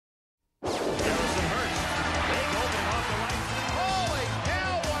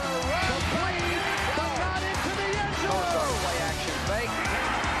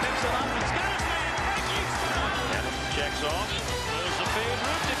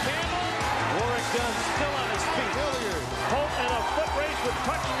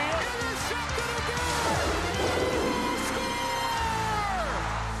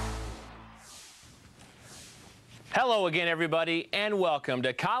Hello again, everybody, and welcome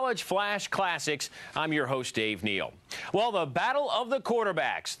to College Flash Classics. I'm your host, Dave Neal. Well, the battle of the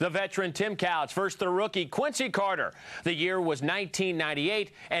quarterbacks, the veteran Tim Couch versus the rookie Quincy Carter. The year was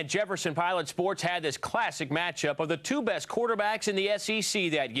 1998, and Jefferson Pilot Sports had this classic matchup of the two best quarterbacks in the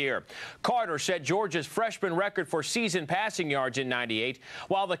SEC that year. Carter set Georgia's freshman record for season passing yards in '98,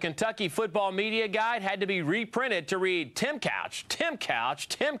 while the Kentucky Football Media Guide had to be reprinted to read Tim Couch, Tim Couch,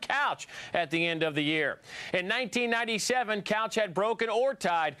 Tim Couch at the end of the year. In 1997, Couch had broken or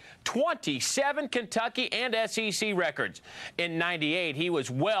tied 27 Kentucky and SEC records. In '98, he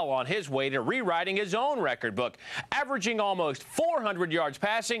was well on his way to rewriting his own record book, averaging almost 400 yards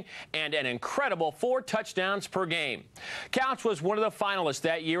passing and an incredible 4 touchdowns per game. Couch was one of the finalists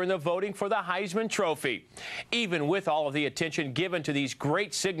that year in the voting for the Heisman Trophy. Even with all of the attention given to these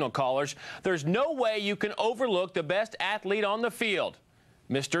great signal callers, there's no way you can overlook the best athlete on the field,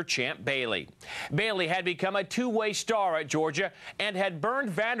 Mr. Champ Bailey. Bailey had become a two-way star at Georgia and had burned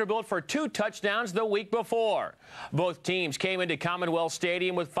Vanderbilt for 2 touchdowns the week before. Both teams came into Commonwealth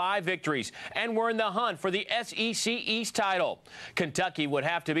Stadium with 5 victories and were in the hunt for the SEC East title. Kentucky would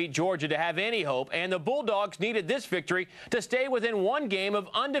have to beat Georgia to have any hope, and the Bulldogs needed this victory to stay within 1 game of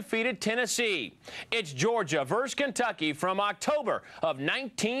undefeated Tennessee. It's Georgia versus Kentucky from October of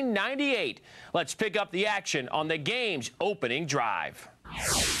 1998. Let's pick up the action on the game's opening drive.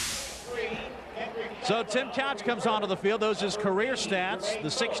 So Tim Couch comes onto the field. Those are his career stats,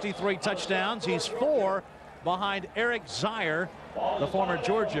 the 63 touchdowns. He's 4 behind Eric Zier, the former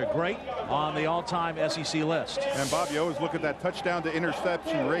Georgia great, on the all-time SEC list. And Bob, you always look at that touchdown to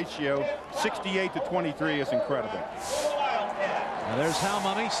interception ratio. 68 to 23 is incredible. Now there's Hal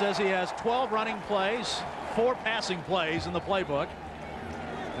Mummy, says he has 12 running plays, 4 passing plays in the playbook.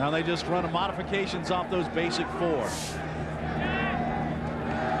 Now they just run modifications off those basic 4.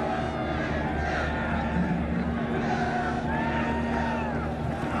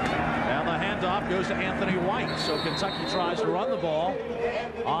 Goes to Anthony White, so Kentucky tries to run the ball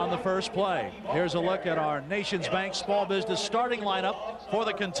on the first play. Here's a look at our Nations Bank Small Business starting lineup for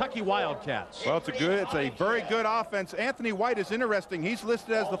the Kentucky Wildcats. Well, it's a very good offense. Anthony White is interesting. He's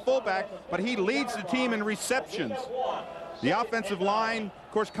listed as the fullback, but he leads the team in receptions. The offensive line,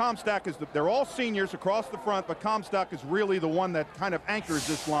 of course, Comstock is they're all seniors across the front, but Comstock is really the one that kind of anchors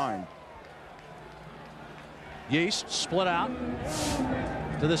this line. Yeast split out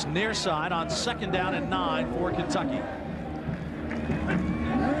to this near side on 2nd down and 9 for Kentucky.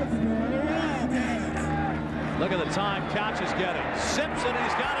 Look at the time Couch is getting. Simpson,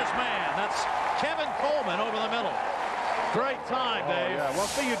 he's got his man. That's Kevin Coleman over the middle. Great time, Dave. Yeah. Well,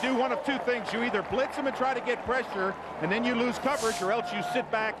 see, you do one of 2 things. You either blitz him and try to get pressure, and then you lose coverage, or else you sit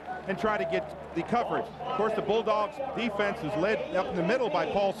back and try to get the coverage. Of course, the Bulldogs defense is led up in the middle by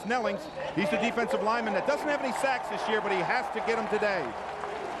Paul Snellings. He's the defensive lineman that doesn't have any sacks this year, but he has to get them today.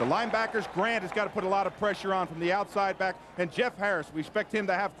 The linebackers, Grant has got to put a lot of pressure on from the outside back. And Jeff Harris, we expect him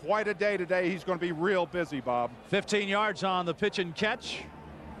to have quite a day today. He's going to be real busy, Bob. 15 yards on the pitch and catch.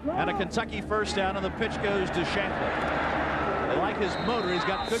 And a Kentucky first down, and the pitch goes to Shankland. They like his motor. He's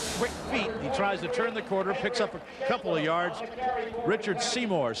got good, quick feet. He tries to turn the corner, picks up a couple of yards. Richard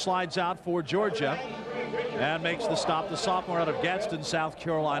Seymour slides out for Georgia and makes the stop, the sophomore out of Gadsden, South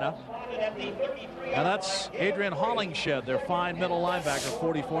Carolina. And that's Adrian Hollingshed, their fine middle linebacker,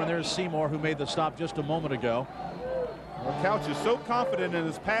 44. And there's Seymour, who made the stop just a moment ago. Well, Couch is so confident in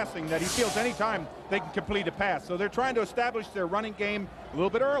his passing that he feels anytime they can complete a pass. So they're trying to establish their running game a little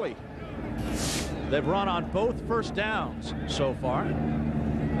bit early. They've run on both first downs so far.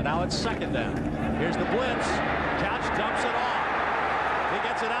 And now it's 2nd down. Here's the blitz. Couch dumps it off. He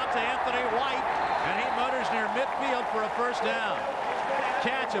gets it out to Anthony White, and he motors near midfield for a first down.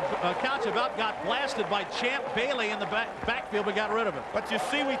 Couch about got blasted by Champ Bailey in the backfield, but got rid of it. But you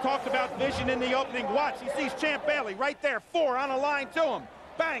see, we talked about vision in the opening. Watch, he sees Champ Bailey right there, 4 on a line to him.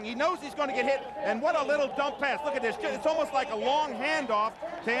 Bang, he knows he's going to get hit, and what a little dump pass. Look at this. It's almost like a long handoff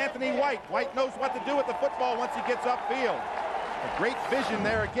to Anthony White. White knows what to do with the football once he gets upfield. A great vision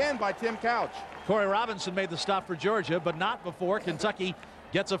there again by Tim Couch. Corey Robinson made the stop for Georgia, but not before Kentucky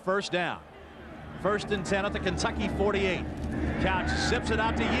gets a first down. 1st and 10 at the Kentucky 48. Couch zips it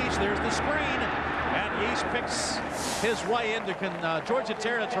out to Yeast. There's the screen. And Yeast picks his way into Georgia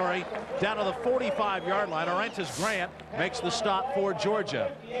territory down to the 45-yard line. Orentis Grant makes the stop for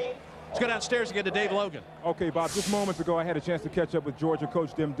Georgia. Let's go downstairs and get to Dave Logan. Okay, Bob, just moments ago I had a chance to catch up with Georgia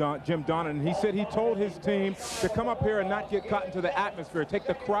coach Jim Donnan, and he said he told his team to come up here and not get caught into the atmosphere, take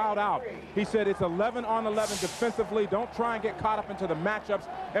the crowd out. He said it's 11 on 11 defensively. Don't try and get caught up into the matchups.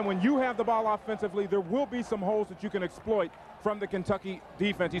 And when you have the ball offensively, there will be some holes that you can exploit from the Kentucky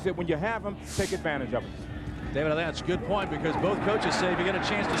defense. He said when you have them, take advantage of them. David, I think that's a good point, because both coaches say if you get a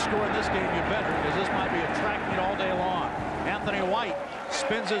chance to score in this game, you better, because this might be a track meet all day long. Anthony White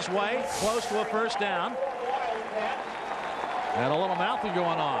spins his way close to a first down. And a little mouthing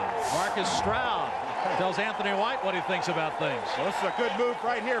going on. Marcus Stroud tells Anthony White what he thinks about things. Well, this is a good move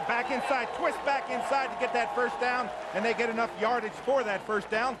right here. Back inside, twist back inside to get that first down, and they get enough yardage for that first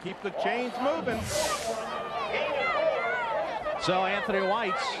down. Keep the chains moving. So Anthony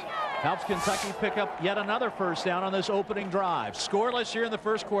White helps Kentucky pick up yet another first down on this opening drive. Scoreless here in the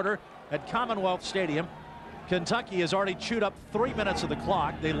first quarter at Commonwealth Stadium. Kentucky has already chewed up 3 minutes of the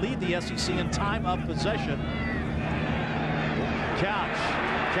clock. They lead the SEC in time of possession. Couch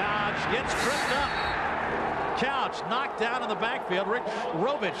gets tripped up. Couch knocked down in the backfield. Rick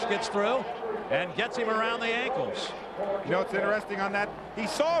Robich gets through and gets him around the ankles. You know what's interesting on that? He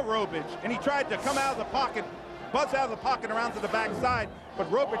saw Robich, and he tried to come out of the pocket, buzz out of the pocket around to the backside, but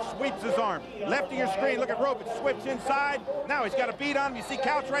Robich sweeps his arm. Left of your screen, look at Robich, switch inside. Now he's got a beat on him. You see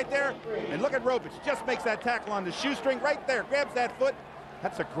Couch right there, and look at Robich, just makes that tackle on the shoestring right there, grabs that foot.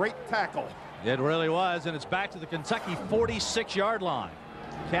 That's a great tackle. It really was, and it's back to the Kentucky 46-yard line.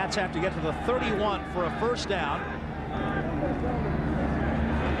 Cats have to get to the 31 for a first down.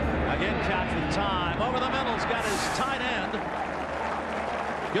 Again, Couch with time. Over the middle's got his tight end.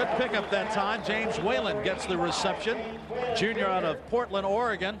 Good pickup that time. James Whalen gets the reception. Junior out of Portland,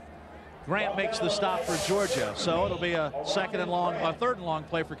 Oregon. Grant makes the stop for Georgia, so it'll be a third and long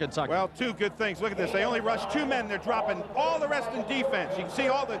play for Kentucky. Well, two good things. Look at this. They only rush 2 men. They're dropping all the rest in defense. You can see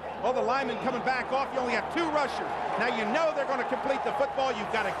all the linemen coming back off. You only have 2 rushers. Now you know they're going to complete the football.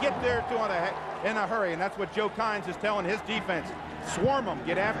 You've got to get there in a hurry, and that's what Joe Kynes is telling his defense. Swarm them.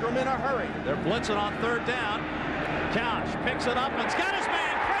 Get after them in a hurry. They're blitzing on third down. Couch picks it up and's got his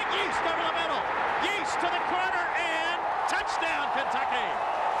man. Craig Yeast over the middle. Yeast to the corner and touchdown, Kentucky.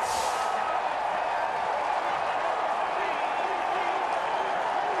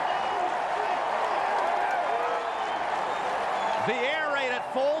 The air raid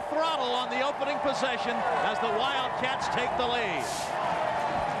at full throttle on the opening possession as the Wildcats take the lead.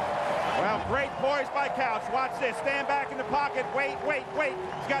 Well, great poise by Couch. Watch this. Stand back in the pocket. Wait.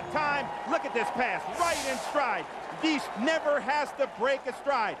 He's got time. Look at this pass. Right in stride. Yeast never has to break a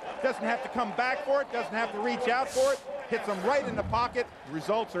stride. Doesn't have to come back for it. Doesn't have to reach out for it. Hits him right in the pocket.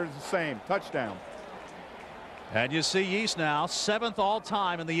 Results are the same. Touchdown. And you see Yeast now 7th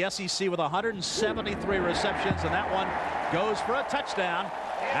all-time in the SEC with 173 receptions, and that one goes for a touchdown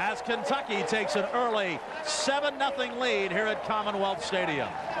as Kentucky takes an early 7-0 lead here at Commonwealth Stadium.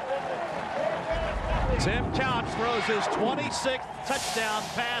 Tim Couch throws his 26th touchdown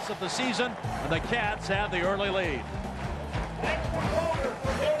pass of the season, and the Cats have the early lead.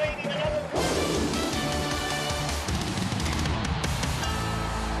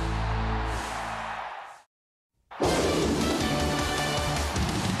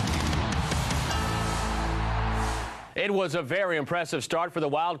 It was a very impressive start for the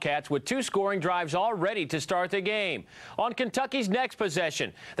Wildcats with 2 scoring drives all ready to start the game. On Kentucky's next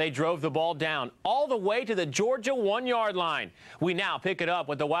possession, they drove the ball down all the way to the Georgia 1-yard line. We now pick it up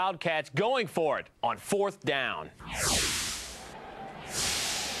with the Wildcats going for it on 4th down.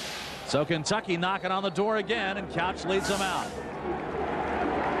 So Kentucky knocking on the door again, and Couch leads them out.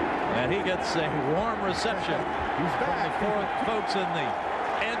 And he gets a warm reception from the 4 folks in the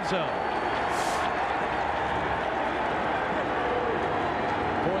end zone.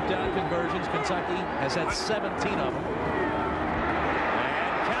 4th down conversions. Kentucky has had 17 of them.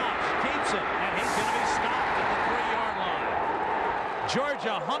 And Couch keeps it, and he's going to be stopped at the 3-yard line.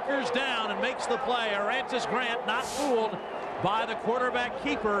 Georgia hunkers down and makes the play. Arantis Grant not fooled by the quarterback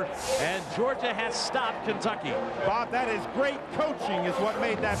keeper, and Georgia has stopped Kentucky. Bob, that is great coaching is what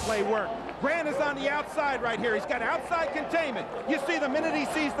made that play work. Grant is on the outside right here. He's got outside containment. You see the minute he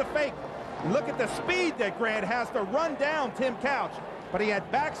sees the fake. Look at the speed that Grant has to run down Tim Couch. But he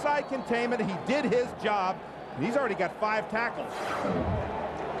had backside containment. He did his job. And he's already got 5 tackles.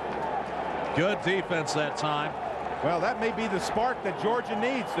 Good defense that time. Well, that may be the spark that Georgia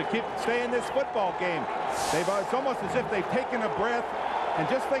needs to stay in this football game. It's almost as if they've taken a breath. And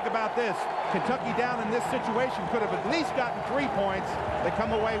just think about this. Kentucky down in this situation could have at least gotten 3 points. They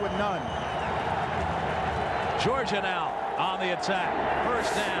come away with none. Georgia now on the attack.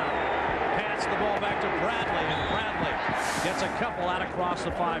 First down. Pass the ball back to Bradley, and Bradley gets a couple out across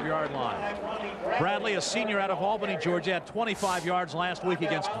the 5-yard line. Bradley, a senior out of Albany, Georgia, had 25 yards last week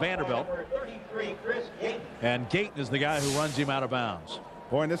against Vanderbilt. And Gayton is the guy who runs him out of bounds.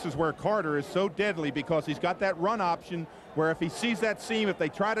 Boy, and this is where Carter is so deadly, because he's got that run option where if he sees that seam, if they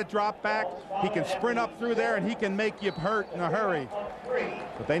try to drop back, he can sprint up through there and he can make you hurt in a hurry.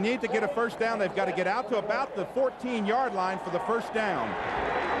 But they need to get a first down. They've got to get out to about the 14-yard line for the first down.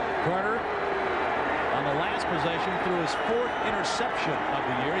 Carter on the last possession threw his 4th interception of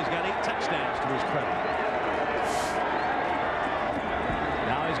the year. He's got 8 touchdowns to his credit.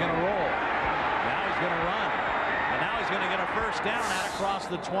 Now he's going to roll. Now he's going to run. And now he's going to get a first down out across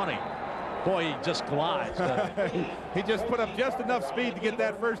the 20. Boy, he just glides. He just put up just enough speed to get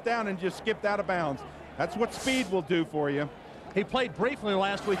that first down and just skipped out of bounds. That's what speed will do for you. He played briefly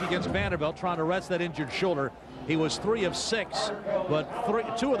last week against Vanderbilt trying to rest that injured shoulder. He was 3 of 6,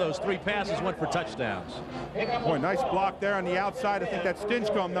 but 2 of those 3 passes went for touchdowns. Boy, nice block there on the outside. I think that's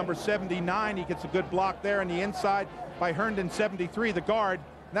Stinchcomb, number 79. He gets a good block there on the inside by Herndon, 73, the guard.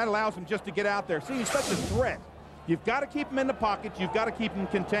 And that allows him just to get out there. See, he's such a threat. You've got to keep him in the pocket. You've got to keep him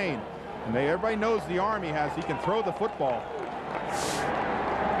contained. And everybody knows the arm he has. He can throw the football.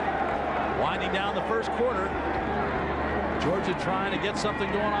 Winding down the first quarter. Georgia trying to get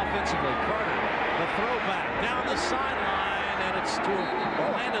something going offensively. Carter, the throwback down the sideline, and it's to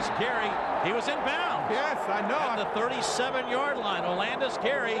Olandis Gary. He was in bounds. Yes, I know. At the 37-yard line. Olandis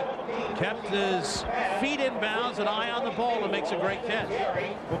Gary kept his feet in bounds, an eye on the ball, and makes a great catch.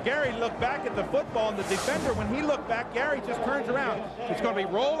 Well, Gary looked back at the football, and the defender, when he looked back, Gary just turns around. It's going to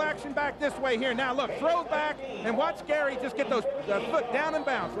be roll action back this way here. Now, look, throw back, and watch Gary just get those foot down in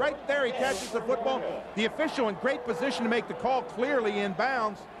bounds. Right there, he catches the football. The official in great position to make the call clearly in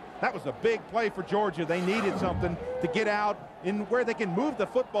bounds. That was a big play for Georgia. They needed something to get out in where they can move the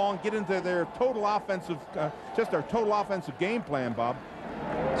football and get into their total offensive, just their total offensive game plan, Bob.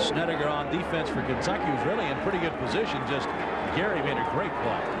 Snedeker on defense for Kentucky was really in pretty good position. Just Gary made a great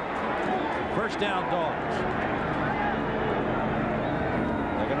play. First down, Dogs.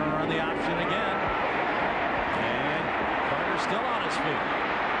 They're going to run the option again. And Carter's still on his feet.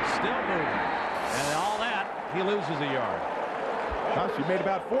 Still moving. And all that, he loses a yard. Gosh, he made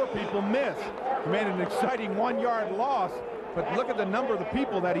about 4 people miss. He made an exciting 1-yard loss, but look at the number of the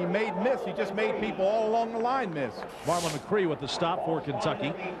people that he made miss. He just made people all along the line miss. Marlon McCree with the stop for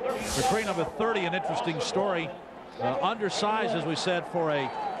Kentucky. McCree, number 30, an interesting story. Undersized, as we said, for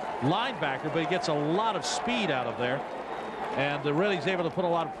a linebacker, but he gets a lot of speed out of there. And really is able to put a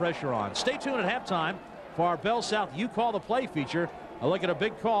lot of pressure on. Stay tuned at halftime for our Bell South You Call the Play feature. A look at a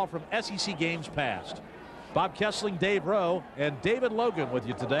big call from SEC games past. Bob Kessling, Dave Rowe, and David Logan with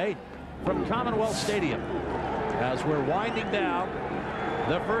you today from Commonwealth Stadium as we're winding down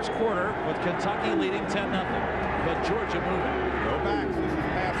the first quarter with Kentucky leading 10-0. But Georgia moving. Go backs. This is a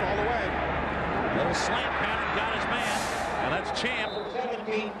pass all the way. Little slant pattern, got his man, and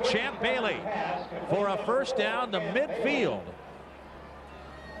that's Champ Bailey for a first down to midfield.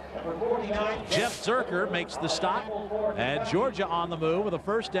 Jeff Zerker makes the stop, and Georgia on the move with a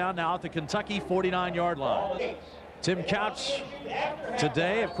first down now at the Kentucky 49-yard line. Tim Couch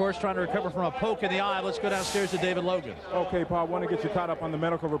today, of course, trying to recover from a poke in the eye. Let's go downstairs to David Logan. Okay, Paul, I want to get you caught up on the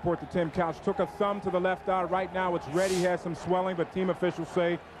medical report that Tim Couch took a thumb to the left eye. Right now it's ready. He has some swelling, but team officials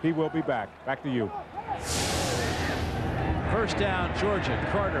say he will be back. Back to you. First down, Georgia.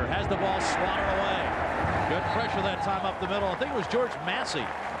 Carter has the ball swatted away. Good pressure that time up the middle. I think it was George Massey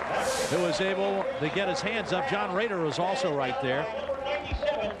who was able to get his hands up. John Rader was also right there.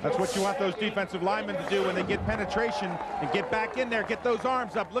 That's what you want those defensive linemen to do when they get penetration and get back in there, get those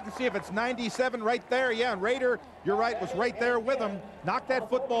arms up. Look and see if it's 97 right there. Yeah, and Rader, you're right, was right there with him. Knock that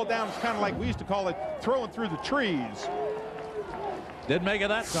football down. It's kind of like we used to call it throwing through the trees. Didn't make it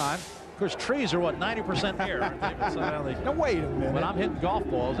that time. Of course, trees are what, 90% air. Now wait a minute. When I'm hitting golf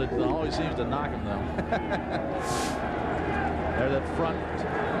balls, it always seems to knock them down. There's that front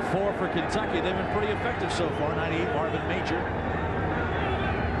 4 for Kentucky. They've been pretty effective so far. 98 Marvin Major.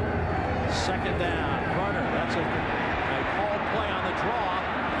 Second down. Carter. That's a called play on the draw.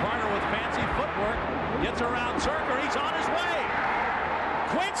 Carter with fancy footwork gets around Zerker. He's on his way.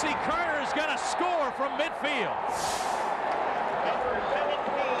 Quincy Carter is going to score from midfield.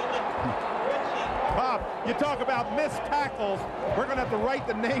 Bob, you talk about missed tackles. We're going to have to write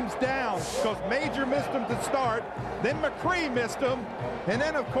the names down because Major missed them to start. Then McCree missed them. And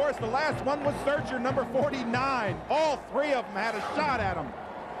then, of course, the last one was Searcher, number 49. All 3 of them had a shot at him.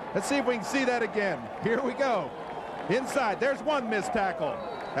 Let's see if we can see that again. Here we go. Inside, there's one missed tackle.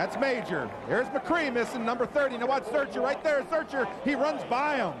 That's Major. There's McCree missing, number 30. Now watch Searcher right there. Searcher, he runs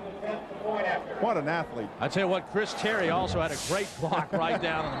by him. What an athlete. I tell you what, Chris Terry also had a great block right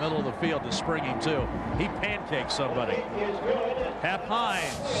down in the middle of the field to spring him too. He pancaked somebody. Hap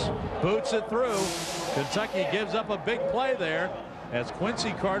Hines boots it through. Kentucky gives up a big play there as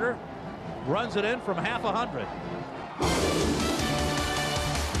Quincy Carter runs it in from half 100.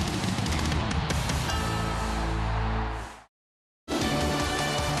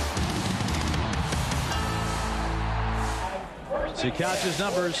 See Couch's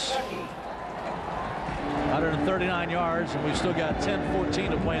numbers. 139 yards, and we've still got 10-14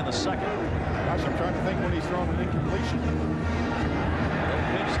 to play in the second. Gosh, I'm trying to think when he's thrown an incompletion. Pitch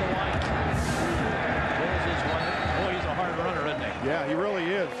the White. There's his White. Boy, he's a hard runner, isn't he? Yeah, he really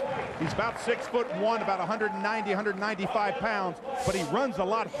is. He's about 6'1", about 190, 195 pounds, but he runs a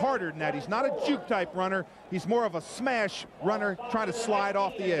lot harder than that. He's not a juke type runner. He's more of a smash runner trying to slide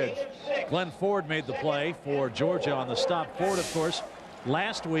off the edge. Glenn Ford made the play for Georgia on the stop. Ford, of course,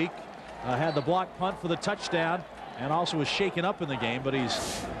 last week had the block punt for the touchdown and also was shaken up in the game, but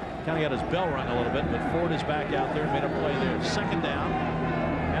he's kind of got his bell rung a little bit. But Ford is back out there and made a play there. Second down,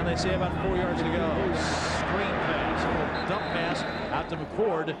 and they say about 4 yards to go. Screen pass, a little dump pass out to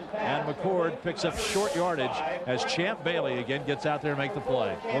McCord, and McCord picks up short yardage as Champ Bailey again gets out there and make the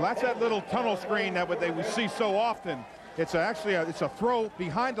play. Well, that's that little tunnel screen that we see so often. It's actually a throw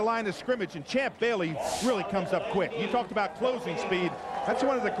behind the line of scrimmage, and Champ Bailey really comes up quick. You talked about closing speed. That's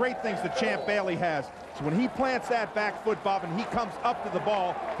one of the great things that Champ Bailey has. So when he plants that back foot, Bob, and he comes up to the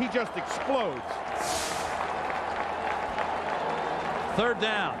ball, he just explodes. Third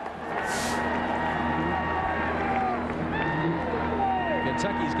down.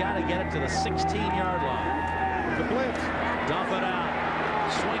 Kentucky's got to get it to the 16-yard line. The blitz. Dump it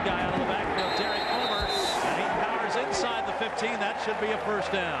out. Swing guy out of the backfield, Derek Homer, and he powers inside the 15. That should be a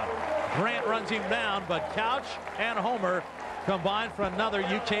first down. Grant runs him down, but Couch and Homer combined for another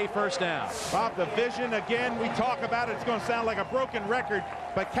UK first down. Bob, the vision again, we talk about it. It's going to sound like a broken record,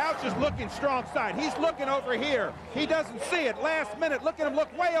 but Couch is looking strong side. He's looking over here. He doesn't see it. Last minute, look at him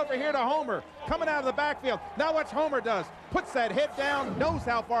look way over here to Homer, coming out of the backfield. Now watch Homer does. Puts that head down, knows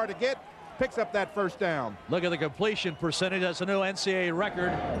how far to get, picks up that first down. Look at the completion percentage. That's a new NCAA record.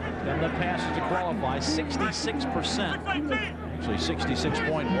 And the passes to qualify, 66%. Actually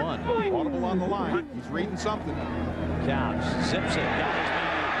 66.1. Audible on the line. He's reading something. Couch zips it. Got his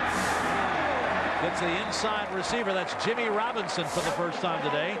man. Gets the inside receiver. That's Jimmy Robinson for the first time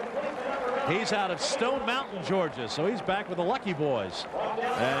today. He's out of Stone Mountain, Georgia, so he's back with the Lucky Boys.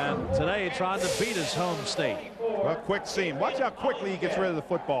 And today trying to beat his home state. A quick seam. Watch how quickly he gets rid of the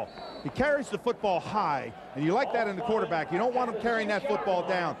football. He carries the football high, and you like that in the quarterback. You don't want him carrying that football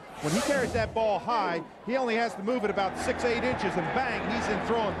down. When he carries that ball high, he only has to move it about 6-8 inches, and bang, he's in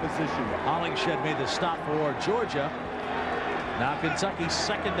throwing position. Hollingshed made the stop for Georgia. Now Kentucky's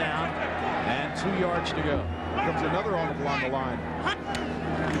second down and 2 yards to go. Here comes another audible on the line.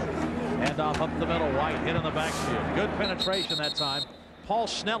 Hand off up the middle. White hit on the backfield. Good penetration that time. Paul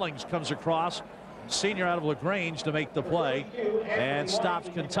Snellings comes across, senior out of LaGrange, to make the play and stops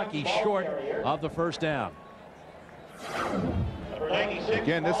Kentucky short of the first down.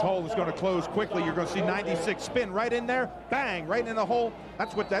 Again, this hole is going to close quickly. You're going to see 96 spin right in there. Bang, right in the hole.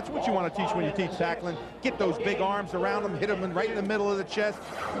 That's what you want to teach when you teach tackling. Get those big arms around them, hit them right in the middle of the chest.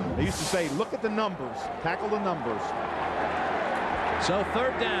 They used to say, look at the numbers, tackle the numbers. So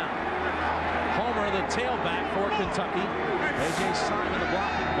third down. Homer, the tailback for Kentucky. A.J. Simon, the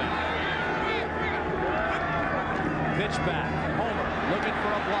blocking back. Pitch back. Homer looking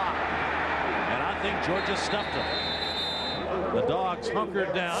for a block. And I think Georgia stuffed him. The Dogs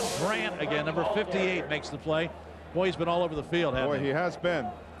hunkered down. Grant again, number 58, makes the play. Boy, he's been all over the field, hasn't he? Boy, he has been.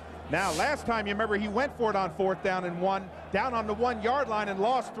 Now, last time, you remember, he went for it on 4th down and 1, down on the 1-yard line and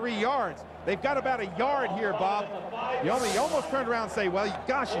lost 3 yards. They've got about a yard here, Bob. You almost turned around and say, well,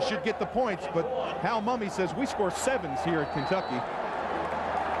 gosh, you should get the points. But Hal Mummy says we score 7s here at Kentucky.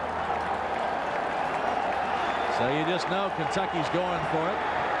 So you just know Kentucky's going for it.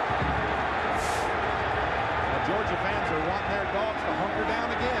 Now, Georgia fans are wanting their Dogs to hunker down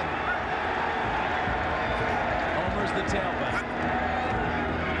again. Homer's the tailback.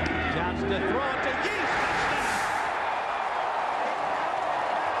 Johnson to throw it to Yeast.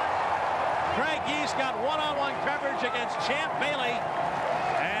 Craig Yeast got one-on-one coverage against Champ Bailey.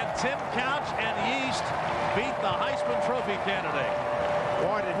 And Tim Couch and Yeast beat the Heisman Trophy candidate.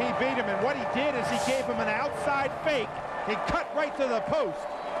 Boy, did he beat him. And what he did is he gave him an outside fake. He cut right to the post.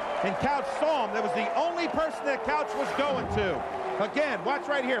 And Couch saw him. That was the only person that Couch was going to. Again, watch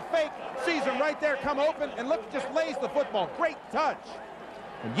right here. Fake, sees him right there, come open, and look, just lays the football. Great touch.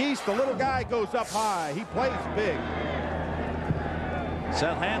 And Yeast, the little guy, goes up high. He plays big.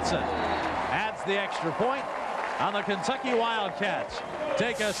 Seth Hansen adds the extra point on the Kentucky Wildcats.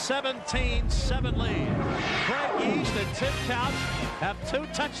 Take a 17-7 lead. Craig Yeast and Tim Couch have 2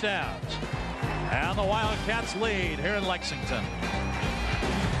 touchdowns. And the Wildcats lead here in Lexington.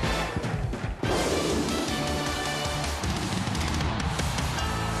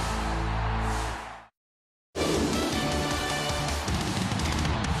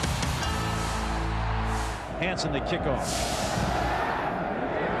 Hansen the kickoff.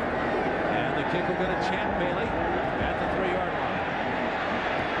 go to Champ Bailey at the 3-yard line.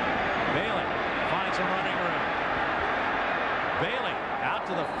 Bailey finds some running room. Bailey out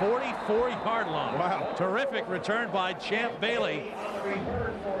to the 44-yard line. Wow. Terrific return by Champ Bailey.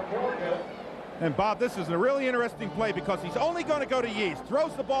 And Bob, this is a really interesting play because he's only going to go to Yeast.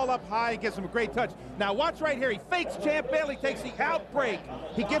 Throws the ball up high and gets him a great touch. Now watch right here. He fakes Champ Bailey, takes the out break.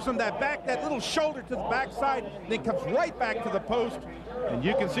 He gives him that little shoulder to the backside, then comes right back to the post. And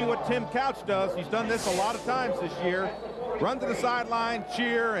you can see what Tim Couch does. He's done this a lot of times this year. Run to the sideline,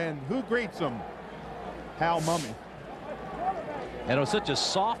 cheer, and who greets him? Hal Mummy. And it was such a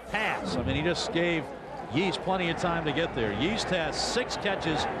soft pass. I mean, he just gave Yeast plenty of time to get there. Yeast has 6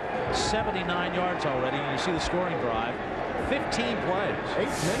 catches, 79 yards already. And you see the scoring drive, 15 plays. 8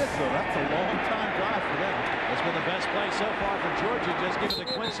 minutes, though. That's a long time drive for them. It's been the best play so far for Georgia. Just give it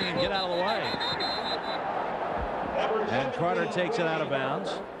to Quincy and get out of the way. And Carter takes it out of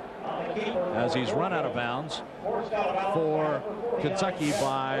bounds as he's run out of bounds for Kentucky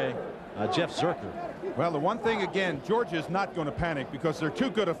by Jeff Zerker. Well, the one thing, again, Georgia is not going to panic because they're too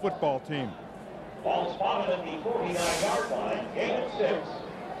good a football team. Ball spotted at the 49-yard line. Gain of 6.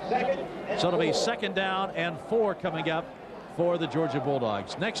 Second. So it'll be 2nd down and 4 coming up for the Georgia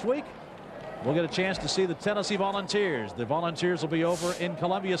Bulldogs. Next week, we'll get a chance to see the Tennessee Volunteers. The Volunteers will be over in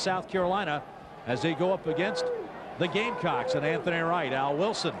Columbia, South Carolina, as they go up against the Gamecocks and Anthony Wright. Al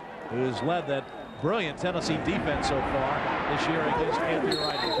Wilson, who's led that brilliant Tennessee defense so far this year against Anthony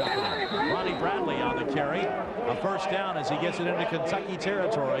Wright and company. Ronnie Bradley on the carry. A 1st down as he gets it into Kentucky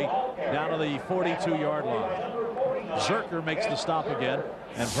territory down to the 42-yard line. Zerker makes the stop again,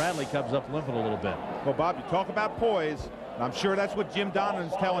 and Bradley comes up limping a little bit. Well, Bob, you talk about poise. I'm sure that's what Jim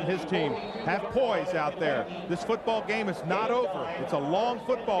Donovan's telling his team. Have poise out there. This football game is not over. It's a long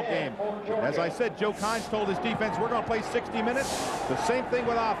football game. As I said, Joe Kynes told his defense, we're going to play 60 minutes. The same thing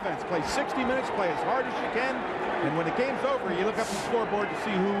with offense. Play 60 minutes, play as hard as you can, and when the game's over, you look up the scoreboard to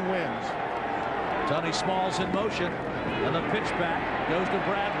see who wins. Tony Smalls in motion, and the pitch back goes to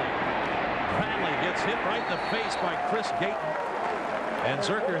Bradley. Bradley gets hit right in the face by Chris Gayton, and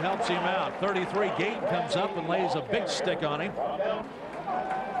Zerker helps him out. 33, Gayton comes up and lays a big stick on him.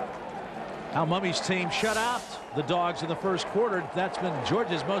 Al Mummy's team shut out the Dogs in the 1st quarter. That's been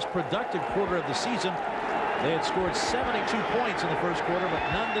Georgia's most productive quarter of the season. They had scored 72 points in the 1st quarter, but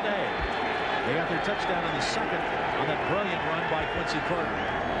none today. They got their touchdown in the 2nd on that brilliant run by Quincy Carter.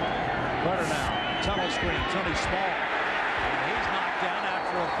 Carter now. Tunnel screen, Tony Small. And he's knocked down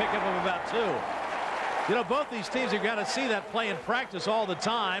after a pickup of about 2. You know, both these teams are going to see that play in practice all the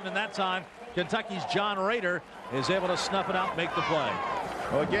time, and that time Kentucky's John Rader is able to snuff it out and make the play.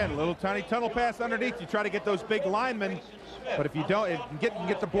 Well, again, a little tiny tunnel pass underneath. You try to get those big linemen, but if you don't, you can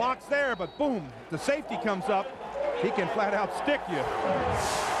get the blocks there, but boom, the safety comes up. He can flat out stick you.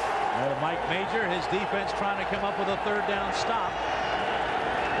 Oh, Mike Major, his defense trying to come up with a 3rd down stop.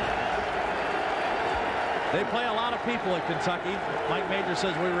 They play a lot of people at Kentucky. Mike Major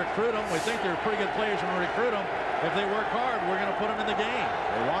says we recruit them. We think they're pretty good players when we recruit them. If they work hard, we're going to put them in the game.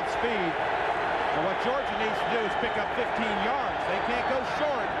 They want speed. And what Georgia needs to do is pick up 15 yards. They can't go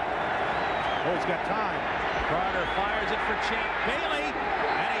short. Oh, he's got time. Carter fires it for Champ Bailey,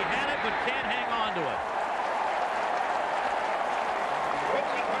 and he had it but can't hang on to it.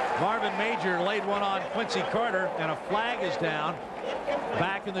 Marvin Major laid one on Quincy Carter, and a flag is down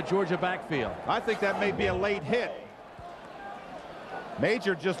back in the Georgia backfield. I think that may be a late hit.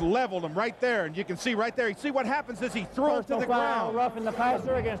 Major just leveled him right there, and you can see right there. You see what happens is he threw it to the ground. Roughing the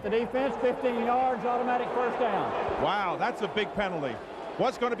passer against the defense, 15 yards, automatic 1st down. Wow, that's a big penalty.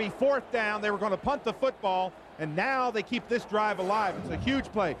 Was going to be 4th down. They were going to punt the football, and now they keep this drive alive. It's a huge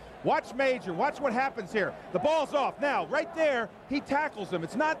play. Watch Major. Watch what happens here. The ball's off. Now, right there, he tackles him.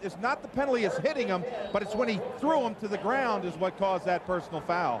 It's not the penalty is hitting him, but it's when he threw him to the ground is what caused that personal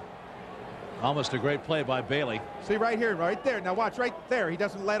foul. Almost a great play by Bailey. See right here, right there. Now watch right there. He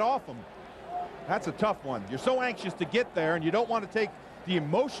doesn't let off him. That's a tough one. You're so anxious to get there, and you don't want to take the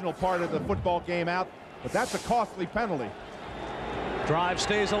emotional part of the football game out, but that's a costly penalty. Drive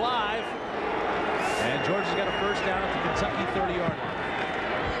stays alive, and Georgia's got a 1st down at the Kentucky 30-yard line.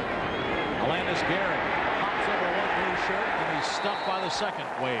 Alandis Gary hops over one blue shirt, and he's stuffed by the 2nd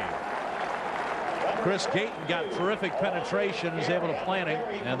wave. Chris Gayton got terrific penetration, is able to plant him,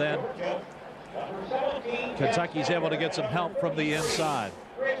 and then Kentucky's able to get some help from the inside.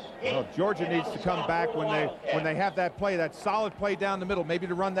 Well, Georgia needs to come back when they have that play, that solid play down the middle, maybe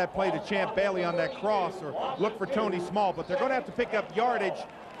to run that play to Champ Bailey on that cross or look for Tony Small, but they're going to have to pick up yardage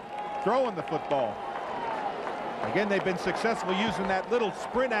throwing the football. Again, they've been successful using that little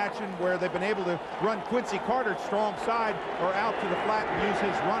sprint action where they've been able to run Quincy Carter strong side or out to the flat and use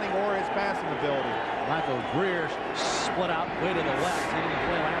his running or his passing ability. Michael Greer split out way to the left. He didn't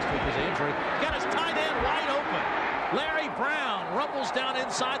play last week because of injury. Got his tight end wide open. Larry Brown rumbles down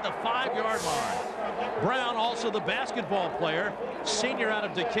inside the 5-yard line. Brown, also the basketball player, senior out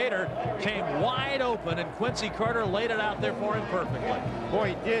of Decatur, came wide open, and Quincy Carter laid it out there for him perfectly.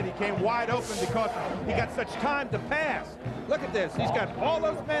 Boy, he did. He came wide open because he got such time to pass. Look at this. He's got all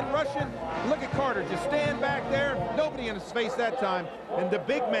those men rushing. Look at Carter. Just stand back there. Nobody in his face that time. And the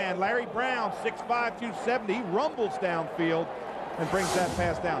big man, Larry Brown, 6'5", 270, he rumbles downfield and brings that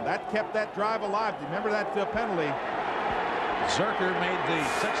pass down. That kept that drive alive. Remember that penalty. Zerker made the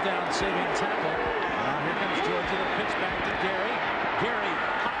touchdown-saving tackle. Now here comes Georgia. The pitch back to Gary. Gary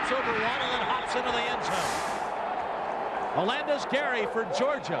hops over one and then hops into the end zone. Melendez Gary for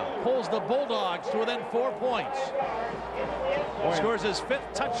Georgia pulls the Bulldogs to within 4 points. Scores his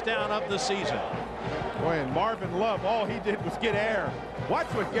 5th touchdown of the season. Boy, and Marvin Love, all he did was get air. Watch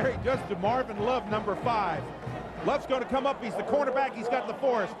what Gary does to Marvin Love, number 5. Love's going to come up. He's the cornerback. He's got the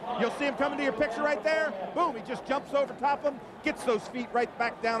force. You'll see him coming to your picture right there. Boom, he just jumps over top of him, gets those feet right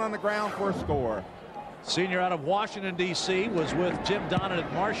back down on the ground for a score. Senior out of Washington, D.C., was with Jim Donnan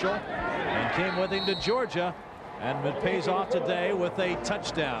at Marshall and came with him to Georgia. And it pays off today with a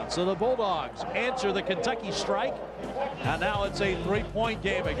touchdown. So the Bulldogs answer the Kentucky strike. And now it's a 3-point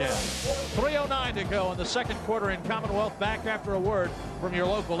game again. 3:09 to go in the second quarter in Commonwealth. Back after a word from your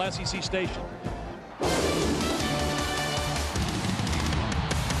local SEC station.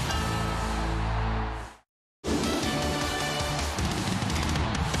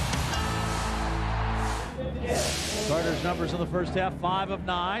 Carter's numbers in the first half, 5 of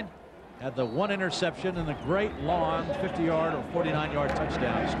 9. Had the 1 interception and the great long 50-yard or 49-yard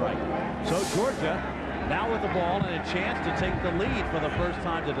touchdown strike. So Georgia now with the ball and a chance to take the lead for the first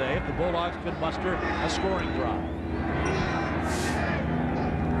time today if the Bulldogs could muster a scoring drive.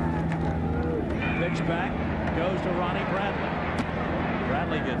 Pitch back goes to Ronnie Bradley.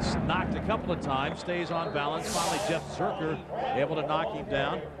 Bradley gets knocked a couple of times, stays on balance. Finally, Jeff Zerker able to knock him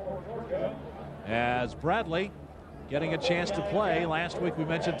down. As Bradley getting a chance to play. Last week we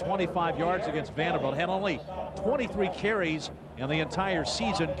mentioned 25 yards against Vanderbilt. Had only 23 carries in the entire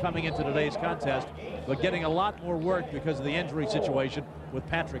season coming into today's contest, but getting a lot more work because of the injury situation with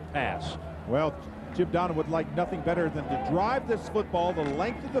Patrick Pass. Well, Jim Donnan would like nothing better than to drive this football the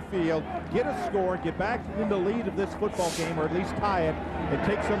length of the field, get a score, get back in the lead of this football game, or at least tie it, and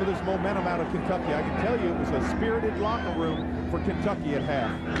take some of this momentum out of Kentucky. I can tell you it was a spirited locker room for Kentucky at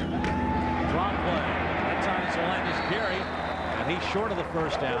half. Drop play. That time it's Melendez Gary, and he's short of the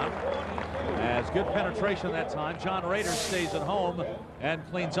first down. As good penetration that time. John Rader stays at home and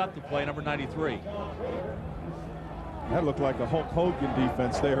cleans up the play, number 93. That looked like a Hulk Hogan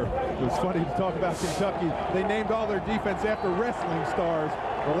defense there. It was funny to talk about Kentucky. They named all their defense after wrestling stars.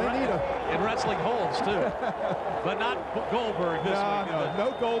 Well, they need a... And wrestling holds, too. But not Goldberg this week.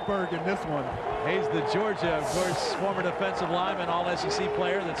 No Goldberg in this one. He's the Georgia, of course, former defensive lineman, all-SEC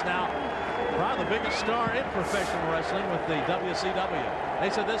player that's now probably the biggest star in professional wrestling with the WCW. They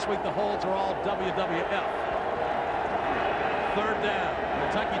said this week the holds are all WWF. Third down.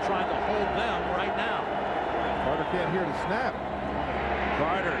 Kentucky trying to hold them right now. Carter can't hear the snap.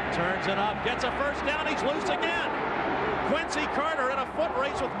 Carter turns it up, gets a first down, he's loose again. Quincy Carter in a foot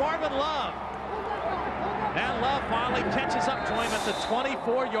race with Marvin Love. And Love finally catches up to him at the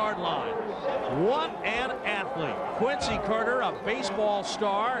 24-yard line. What an athlete. Quincy Carter, a baseball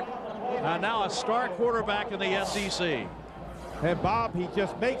star, and now a star quarterback in the SEC. And Bob, he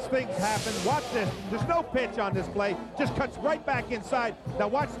just makes things happen. Watch this. There's no pitch on this play. Just cuts right back inside. Now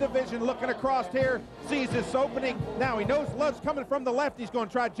watch the vision looking across here. Sees this opening. Now he knows Love's coming from the left. He's going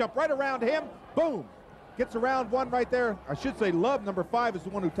to try to jump right around him. Boom. Gets around one right there. I should say Love, number 5, is the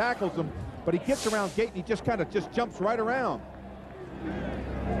one who tackles him. But he gets around Gate and he just kind of jumps right around.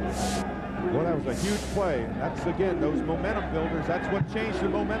 Well, that was a huge play. And that's, again, those momentum builders. That's what changed the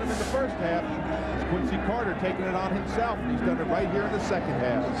momentum in the first half. It's Quincy Carter taking it on himself, and he's done it right here in the second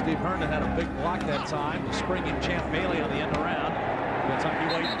half. Steve Herndon had a big block that time. The springing Champ Bailey on the end around.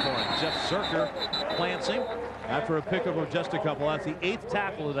 Kentucky waiting for him. Jeff Zerker plants him after a pickup of just a couple. That's the 8th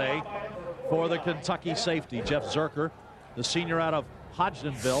tackle today for the Kentucky safety. Jeff Zerker, the senior out of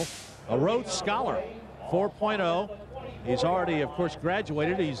Hodgenville, a Rhodes Scholar, 4.0. He's already, of course,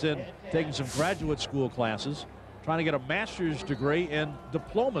 graduated. He's in taking some graduate school classes, trying to get a master's degree in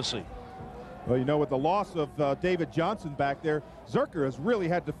diplomacy. Well, you know, with the loss of David Johnson back there, Zerker has really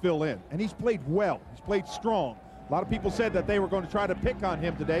had to fill in, and he's played well. He's played strong. A lot of people said that they were going to try to pick on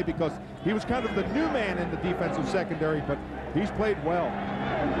him today because he was kind of the new man in the defensive secondary, but he's played well.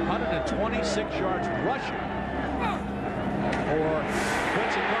 126 yards rushing for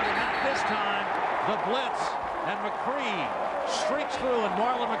Quincy Carter. Not this time. The blitz, and McCree streaks through, and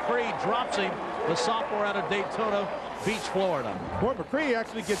Marlon McCree drops him. The sophomore out of Daytona Beach, Florida. Boy, McCree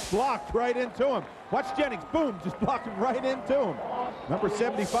actually gets blocked right into him. Watch Jennings, boom, just blocked him right into him. Number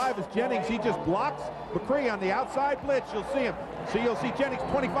 75 is Jennings. He just blocks McCree on the outside blitz. You'll see him. You'll see Jennings,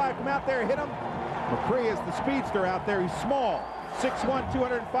 25, come out there, hit him. McCree is the speedster out there. He's small, 6'1",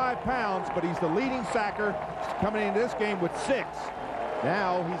 205 pounds, but he's the leading sacker. He's coming into this game with 6.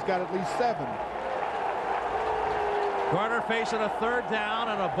 Now he's got at least 7. Carter facing a 3rd down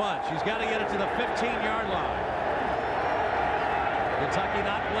and a bunch. He's got to get it to the 15-yard line. Kentucky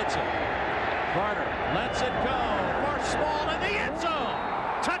not blitzing. Carter lets it go for Small in the end zone.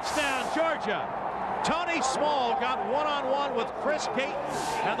 Touchdown, Georgia. Tony Small got one-on-one with Chris Caton,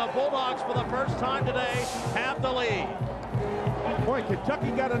 and the Bulldogs for the first time today have the lead. Boy,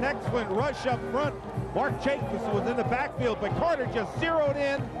 Kentucky got an excellent rush up front. Mark Jacobs was in the backfield, but Carter just zeroed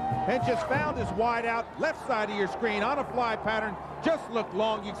in and just found his wide out left side of your screen on a fly pattern. Just looked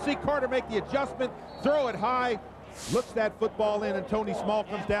long. You see Carter make the adjustment, throw it high, looks that football in, and Tony Small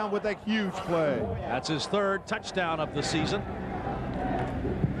comes down with a huge play. That's his 3rd touchdown of the season.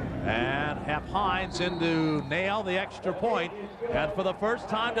 And Hap Hines in to nail the extra point. And for the first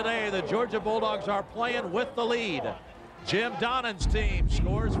time today, the Georgia Bulldogs are playing with the lead. Jim Donnan's team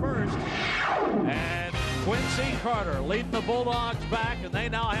scores first. And Quincy Carter leading the Bulldogs back, and they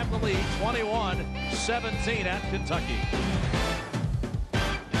now have the lead 21-17 at Kentucky.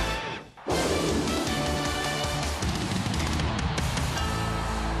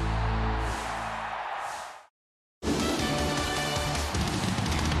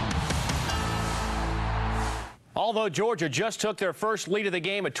 Although Georgia just took their first lead of the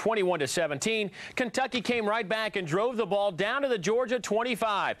game at 21-17, Kentucky came right back and drove the ball down to the Georgia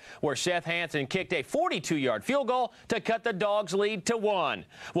 25, where Seth Hansen kicked a 42-yard field goal to cut the Dogs' lead to 1.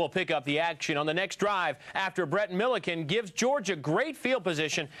 We'll pick up the action on the next drive after Brett Milliken gives Georgia great field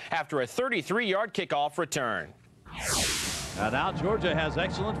position after a 33-yard kickoff return. And now Georgia has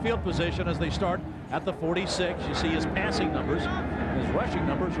excellent field position as they start at the 46. You see his passing numbers. His rushing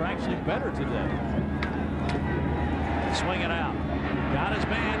numbers are actually better today. Swing it out. Got his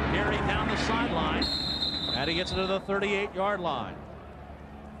man carried down the sideline, and he gets it to the 38-yard line.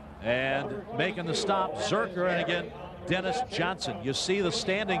 And making the stop, Zerker, and again, Dennis Johnson. You see the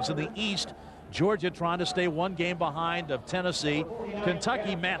standings in the East. Georgia trying to stay 1 game behind of Tennessee.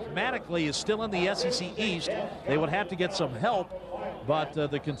 Kentucky mathematically is still in the SEC East. They would have to get some help, but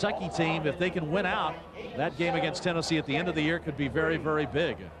the Kentucky team, if they can win out, that game against Tennessee at the end of the year could be very, very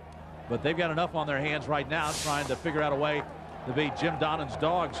big. But they've got enough on their hands right now trying to figure out a way to beat Jim Donnan's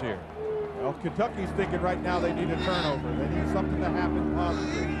Dogs here. Well, Kentucky's thinking right now they need a turnover. They need something to happen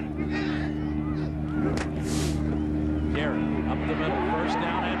positive. Gary up the middle, 1st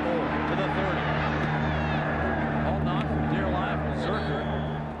down and more to the 30. Holding on for dear life with Zerker.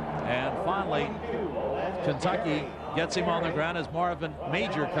 And finally, Kentucky gets him on the ground as Marvin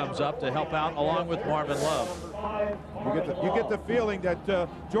Major comes up to help out along with Marvin Love. You get the feeling that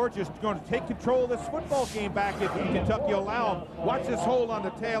Georgia's going to take control of this football game back if Kentucky allow them. Watch this hold on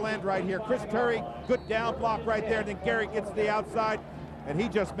the tail end right here. Chris Terry, good down block right there. And then Gary gets to the outside, and he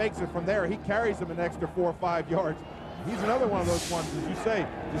just makes it from there. He carries him an extra 4 or 5 yards. He's another one of those ones, as you say,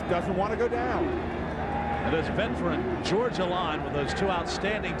 just doesn't want to go down. And this veteran Georgia line with those 2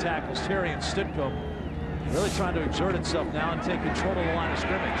 outstanding tackles, Terry and Stidcombe, really trying to exert itself now and take control of the line of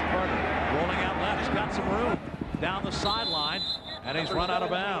scrimmage. Carter rolling out left. He's got some room down the sideline, and he's run out of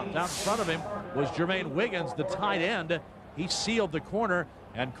bounds. Down in front of him was Jermaine Wiggins, the tight end. He sealed the corner,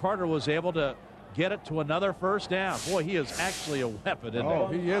 and Carter was able to get it to another 1st down. Boy, he is actually a weapon,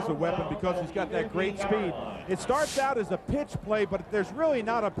 isn't he? He is a weapon because he's got that great speed. It starts out as a pitch play, but there's really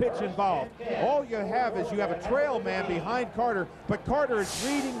not a pitch involved. All you have is you have a trail man behind Carter, but Carter is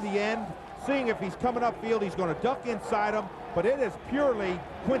reading the end, seeing if he's coming upfield. He's going to duck inside him, but it is purely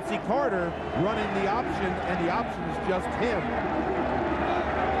Quincy Carter running the option, and the option is just him.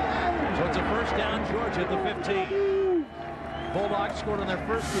 So it's a 1st down, Georgia at the 15. Bulldogs scored on their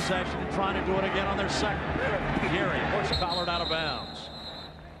 1st possession and trying to do it again on their 2nd. Gary horse-collared out of bounds.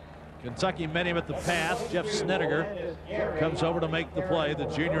 Kentucky met him at the pass. Jeff Snedeker comes over to make the play, the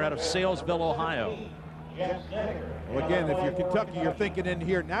junior out of Salesville, Ohio. Well, again, if you're Kentucky, you're thinking in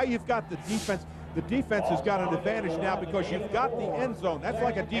here. Now you've got the defense. The defense has got an advantage now because you've got the end zone. That's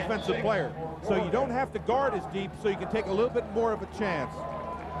like a defensive player. So you don't have to guard as deep, so you can take a little bit more of a chance.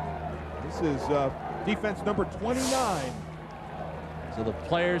 This is defense number 29. So the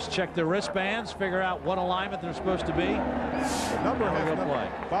players check their wristbands, figure out what alignment they're supposed to be. The number has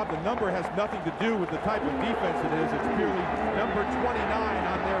nothing, Bob, the number has nothing to do with the type of defense it is. It's purely number 29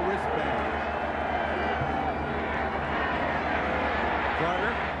 on their wristband.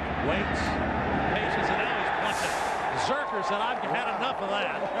 Carter waits, patience, and now he's punching. Zerker said, I've had enough of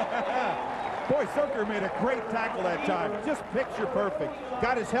that. Boy, Zerker made a great tackle that time. Just picture perfect.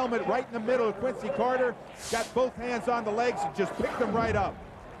 Got his helmet right in the middle of Quincy Carter. Got both hands on the legs and just picked them right up.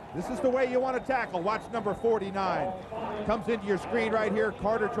 This is the way you want to tackle. Watch number 49. Comes into your screen right here.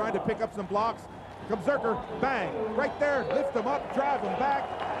 Carter trying to pick up some blocks. Comes Zerker. Bang. Right there. Lift him up. Drive him back.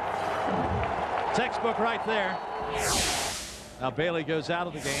 Textbook right there. Now Bailey goes out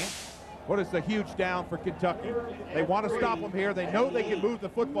of the game. What is the huge down for Kentucky? They want to stop them here. They know they can move the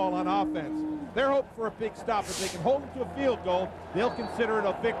football on offense. They're hoping for a big stop. If they can hold them to a field goal, they'll consider it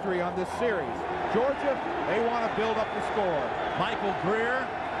a victory on this series. Georgia, they want to build up the score. Michael Greer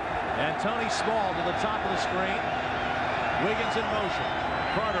and Tony Small to the top of the screen. Wiggins in motion.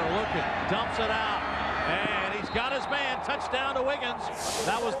 Carter looking, dumps it out. And he's got his man. Touchdown to Wiggins.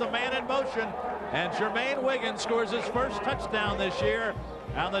 That was the man in motion. And Jermaine Wiggins scores his first touchdown this year.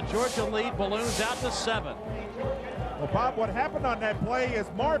 And the Georgia lead balloons out to 7. Well, Bob, what happened on that play is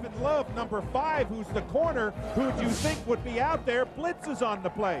Marvin Love, number 5, who's the corner, who you think would be out there, blitzes on the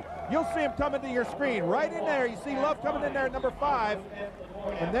play. You'll see him coming to your screen. Right in there, you see Love coming in there at number 5.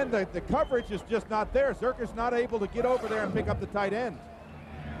 And then the coverage is just not there. Zerker's not able to get over there and pick up the tight end.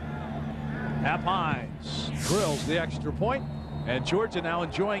 Hap Hines drills the extra point, and Georgia now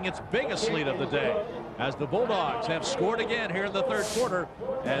enjoying its biggest lead of the day as the Bulldogs have scored again here in the third quarter,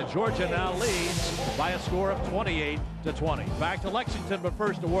 and Georgia now leads by a score of 28-20. Back to Lexington, but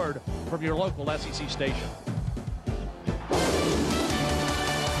first a word from your local SEC station.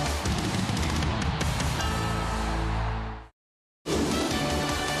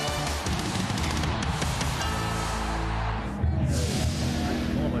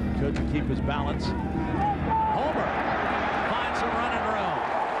 Coleman could keep his balance. Homer finds some running room.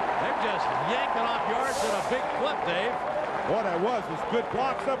 They're just yanking off yards at a big clip, Dave. What that was good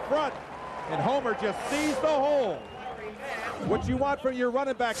blocks up front, and Homer just sees the hole. What you want from your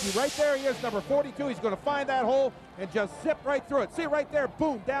running back, right there he is, number 42. He's going to find that hole and just zip right through it. See it right there,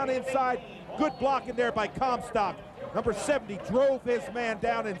 boom, down inside. Good blocking there by Comstock. Number 70 drove his man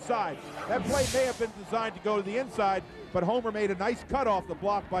down inside. That play may have been designed to go to the inside, but Homer made a nice cut off the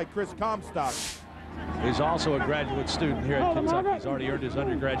block by Chris Comstock. He's also a graduate student here at Kentucky. He's already earned his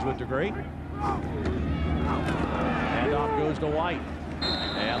undergraduate degree. Handoff goes to White.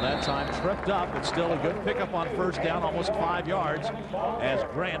 And that time tripped up, but still a good pickup on first down, almost 5 yards, as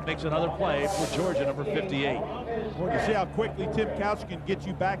Grant makes another play for Georgia, number 58. Well, you see how quickly Tim Couch can get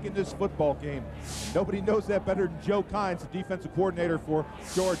you back in this football game. Nobody knows that better than Joe Kynes, the defensive coordinator for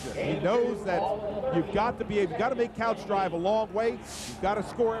Georgia. He knows that you've got to make Couch drive a long way. You've got to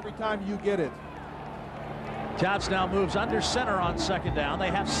score every time you get it. Couch now moves under center on second down. They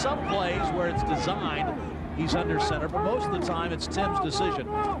have some plays where it's designed he's under center, but most of the time it's Tim's decision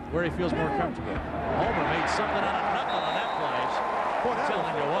where he feels more comfortable. Homer made something out of nothing on that play. Boy, I'm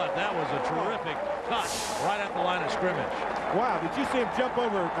telling you what, that was a terrific cut right at the line of scrimmage. Wow, did you see him jump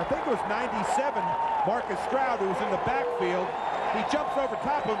over, I think it was 97, Marcus Stroud, who was in the backfield. He jumps over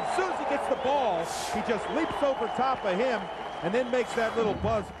top of him. As soon as he gets the ball, he just leaps over top of him and then makes that little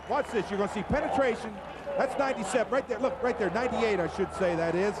buzz. Watch this, you're going to see penetration. That's 97, right there, look, right there, 98 I should say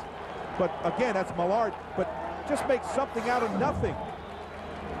that is. But again, that's Millard, but just makes something out of nothing.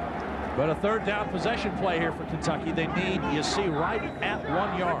 But a third down possession play here for Kentucky. They need, you see, right at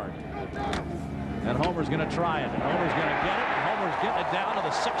 1 yard. And Homer's going to try it. And Homer's going to get it. And Homer's getting it down to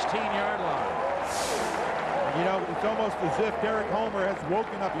the 16-yard line. You know, it's almost as if Derek Homer has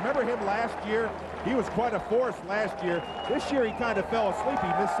woken up. You remember him last year? He was quite a force last year. This year he kind of fell asleep. He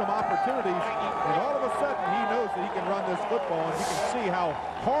missed some opportunities. And all of a sudden he knows that he can run this football, and you can see how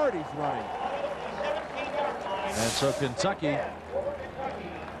hard he's running. And so Kentucky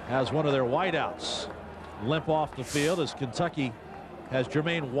has one of their wideouts limp off the field as Kentucky has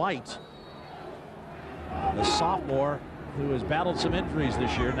Jermaine White, the sophomore who has battled some injuries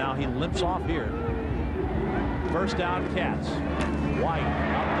this year. Now he limps off here. First down, Cats. White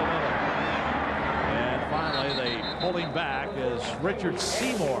up the middle. And finally they pull him back as Richard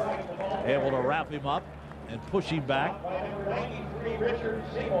Seymour able to wrap him up and push him back.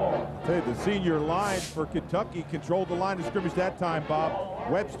 The senior line for Kentucky controlled the line of scrimmage that time,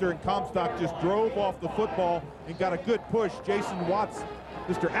 Bob. Webster and Comstock just drove off the football and got a good push. Jason Watts,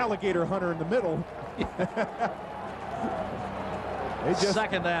 Mr. Alligator Hunter in the middle.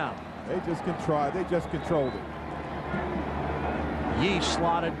 Second down. They just controlled it. Yee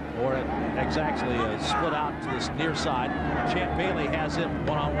slotted, or exactly split out to this near side. Champ Bailey has it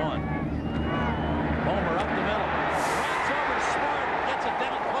one-on-one. Homer up the middle. Runs over Smart, gets it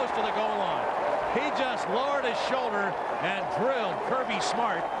down close to the goal line. He just lowered his shoulder and drilled Kirby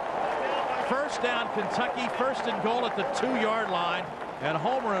Smart. First down, Kentucky, first and goal at the 2-yard line. And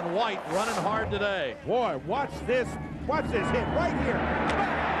Homer and White running hard today. Boy, watch this hit right here.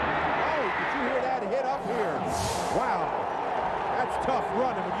 Oh, did you hear that hit up here? Wow. That's tough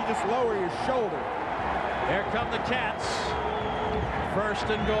running when you just lower your shoulder. Here come the Cats. First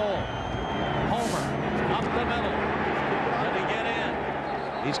and goal. Homer up the middle. Did he get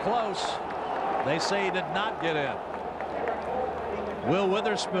in? He's close. They say he did not get in. Will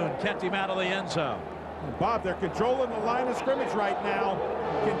Witherspoon kept him out of the end zone. Bob, they're controlling the line of scrimmage right now.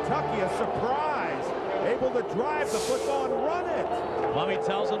 Kentucky, a surprise. Able to drive the football and run it. Lummy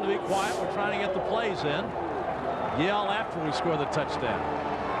tells them to be quiet. We're trying to get the plays in. Yell after we score the touchdown.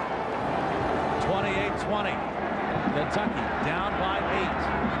 28-20. Kentucky down by 8.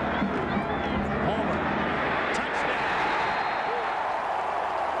 Homer. Touchdown.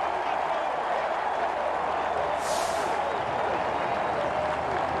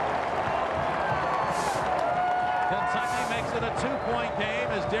 Kentucky makes it a 2-point game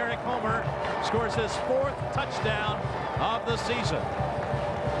as Derek Homer scores his 4th touchdown of the season.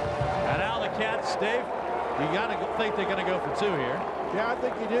 And now the Cats, Dave, you got to think they're going to go for 2 here. Yeah, I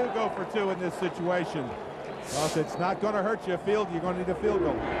think you do go for 2 in this situation. Well, if it's not going to hurt you a field, you're going to need a field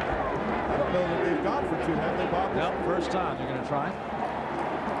goal. I don't know that they've gone for 2, have they, Bob? No, first time they're going to try.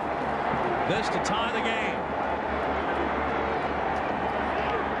 This to tie the game.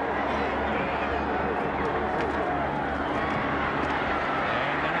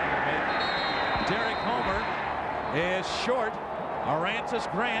 And Derek Homer is short. Arantes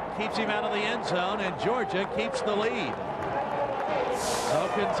Grant keeps him out of the end zone, and Georgia keeps the lead. So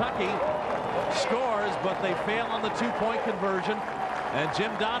Kentucky scores, but they fail on the 2-point conversion. And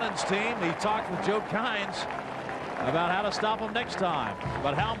Jim Donnan's team, he talked with Joe Kynes about how to stop them next time.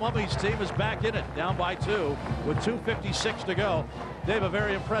 But Hal Mummy's team is back in it, down by 2 with 2:56 to go. They have a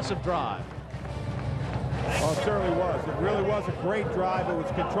very impressive drive. Well, it certainly was. It really was a great drive. It was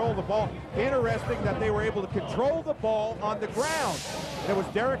control the ball. Interesting that they were able to control the ball on the ground. And it was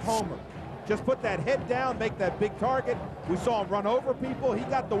Derek Homer. Just put that head down, make that big target. We saw him run over people. He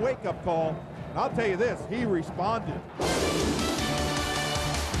got the wake-up call. And I'll tell you this, he responded.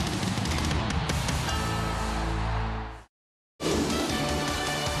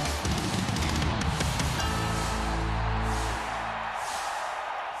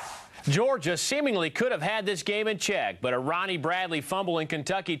 Georgia seemingly could have had this game in check, but a Ronnie Bradley fumble in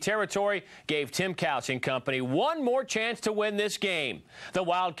Kentucky territory gave Tim Couch and company one more chance to win this game. The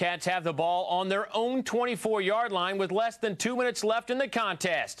Wildcats have the ball on their own 24-yard line with less than 2 minutes left in the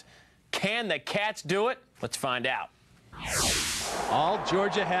contest. Can the Cats do it? Let's find out. All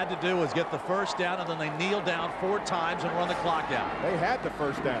Georgia had to do was get the first down, and then they kneel down 4 times and run the clock out. They had the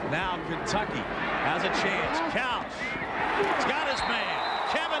first down. Now Kentucky has a chance. Couch. He's got his man.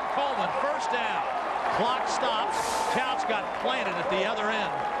 Kevin Coleman, first down. Clock stops. Couch got planted at the other end.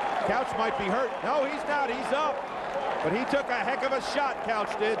 Couch might be hurt. No, he's not. He's up. But he took a heck of a shot,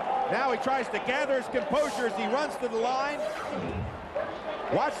 Couch did. Now he tries to gather his composure as he runs to the line.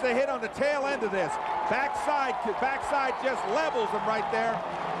 Watch the hit on the tail end of this. Backside just levels him right there.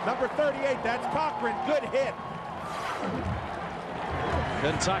 Number 38, that's Cochran. Good hit.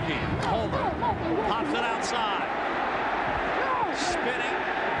 Kentucky, Homer, pops it outside. Spinning,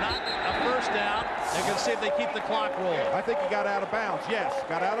 not a first down. They're going to see if they keep the clock rolling. I think he got out of bounds. Yes,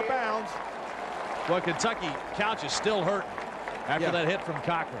 got out of bounds. Well, Kentucky, Couch is still hurt after that hit from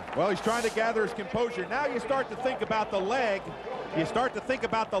Cochran. Well, he's trying to gather his composure. Now you start to think about the leg. You start to think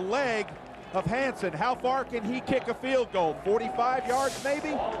about the leg of Hansen. How far can he kick a field goal? 45 yards,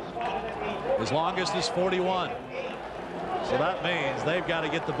 maybe? As long as this 41. So that means they've got to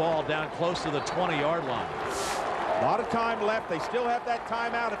get the ball down close to the 20-yard line. A lot of time left. They still have that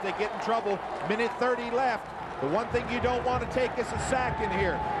timeout if they get in trouble. Minute 30 left. The one thing you don't want to take is a sack in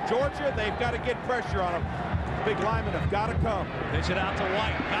here. Georgia, they've got to get pressure on them. Big linemen have got to come. Pitch it out to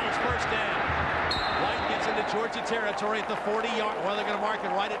White. Got his first down. White gets into Georgia territory at the 40-yard. Well, they're going to mark it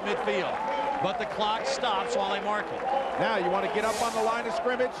right at midfield. But the clock stops while they mark it. Now you want to get up on the line of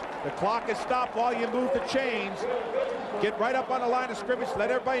scrimmage. The clock is stopped while you move the chains. Get right up on the line of scrimmage.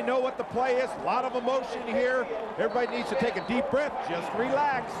 Let everybody know what the play is. A lot of emotion here. Everybody needs to take a deep breath. Just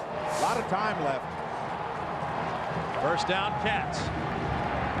relax. A lot of time left. First down, Cats.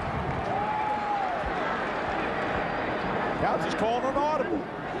 Couch is calling an audible.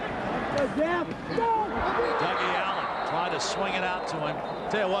 Dougie Allen tried to swing it out to him.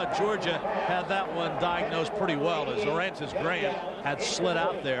 Tell you what, Georgia had that one diagnosed pretty well as Orantis Graham had slid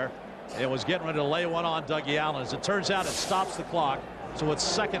out there. It was getting ready to lay one on Dougie Allen. As it turns out, it stops the clock, so it's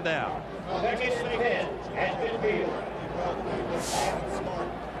second down.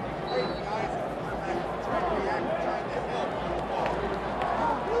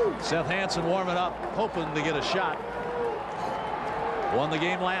 Seth Hansen warming up, hoping to get a shot. Won the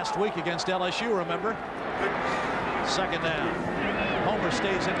game last week against LSU, remember? Second down. Homer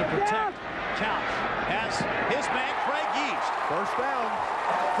stays in to protect. Couch has his man, Craig Yeast. First down.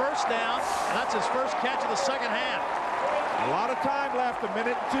 First down, and that's his first catch of the second half. A lot of time left, 1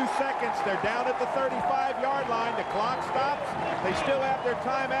 minute and 2 seconds. They're down at the 35-yard line. The clock stops. They still have their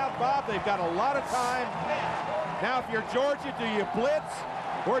timeout, Bob. They've got a lot of time. Now, if you're Georgia, do you blitz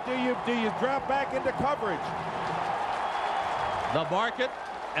or do you drop back into coverage? The market,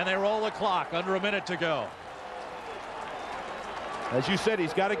 and they roll the clock. Under a minute to go. As you said,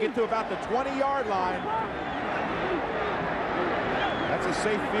 he's got to get to about the 20-yard line. That's a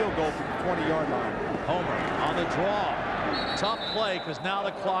safe field goal from the 20-yard line. Homer On the draw. Tough play because now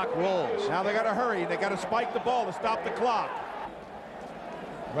the clock rolls. Now they got to hurry. They got to spike the ball to stop the clock.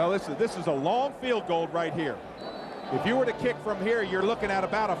 Well, this is a long field goal right here. If you were to kick from here, you're looking at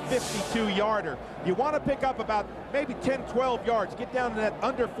about a 52-yarder. You want to pick up about maybe 10, 12 yards. Get down to that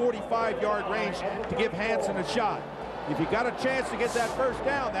under 45-yard range to give Hansen a shot. If you got a chance to get that first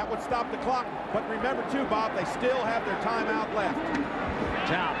down, that would stop the clock. But remember, too, Bob, they still have their timeout left.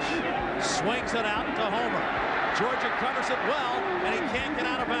 Couch swings it out to Homer. Georgia covers it well, and he can't get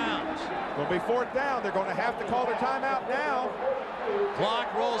out of bounds. Will be fourth down. They're going to have to call their timeout now.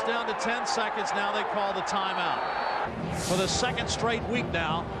 Clock rolls down to 10 seconds. Now they call the timeout. For the second straight week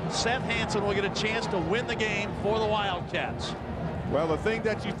now, Seth Hansen will get a chance to win the game for the Wildcats. Well, the thing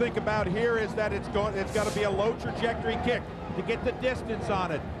that you think about here is that it's got to be a low trajectory kick to get the distance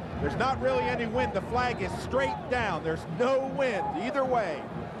on it. There's not really any wind. The flag is straight down. There's no wind either way.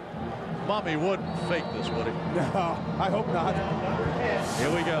 Mummy wouldn't fake this, would he? No, I hope not. Here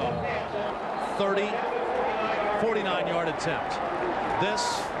we go. 49-yard attempt.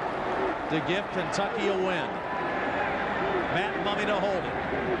 This to give Kentucky a win. Matt Mummy to hold it.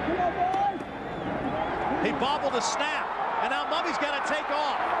 He bobbled the snap, and now Mummy's got to take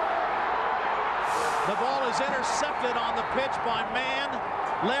off. The ball is intercepted on the pitch by Mann.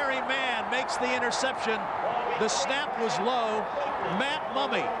 Larry Mann makes the interception. The snap was low. Matt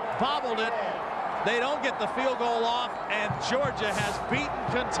Mummy bobbled it. They don't get the field goal off, and Georgia has beaten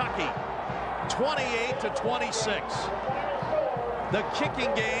Kentucky 28-26. The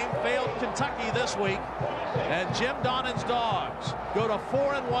kicking game failed Kentucky this week, and Jim Donnan's Dogs go to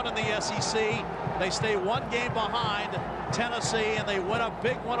 4-1 in the SEC. They stay one game behind Tennessee, and they win a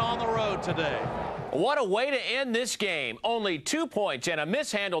big one on the road today. What a way to end this game. Only 2 points and a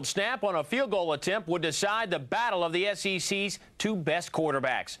mishandled snap on a field goal attempt would decide the battle of the SEC's two best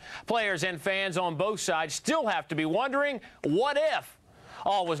quarterbacks. Players and fans on both sides still have to be wondering, what if?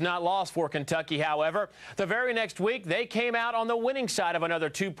 All was not lost for Kentucky, however. The very next week, they came out on the winning side of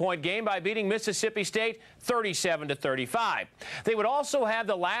another 2-point game by beating Mississippi State 37-35. They would also have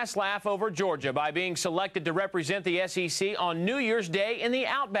the last laugh over Georgia by being selected to represent the SEC on New Year's Day in the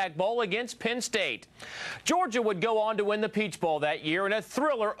Outback Bowl against Penn State. Georgia would go on to win the Peach Bowl that year in a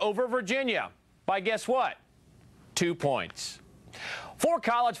thriller over Virginia by, guess what? 2 points. For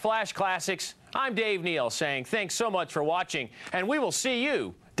College Flash Classics, I'm Dave Neal saying thanks so much for watching, and we will see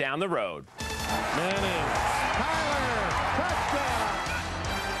you down the road. Manning, Tyler, touchdown!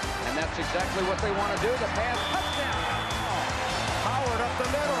 And that's exactly what they want to do, the pass, touchdown! Howard up the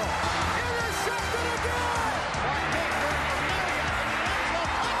middle. Intercepted again!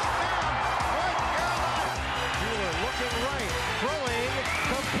 Mueller looking right, throwing,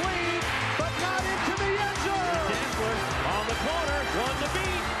 complete, but not into the end zone! Dansler on the corner, one to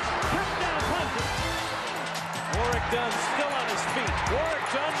beat. Touchdown, Clemson. Warwick Dunn still on his feet. Warwick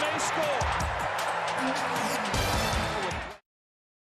Dunn may score.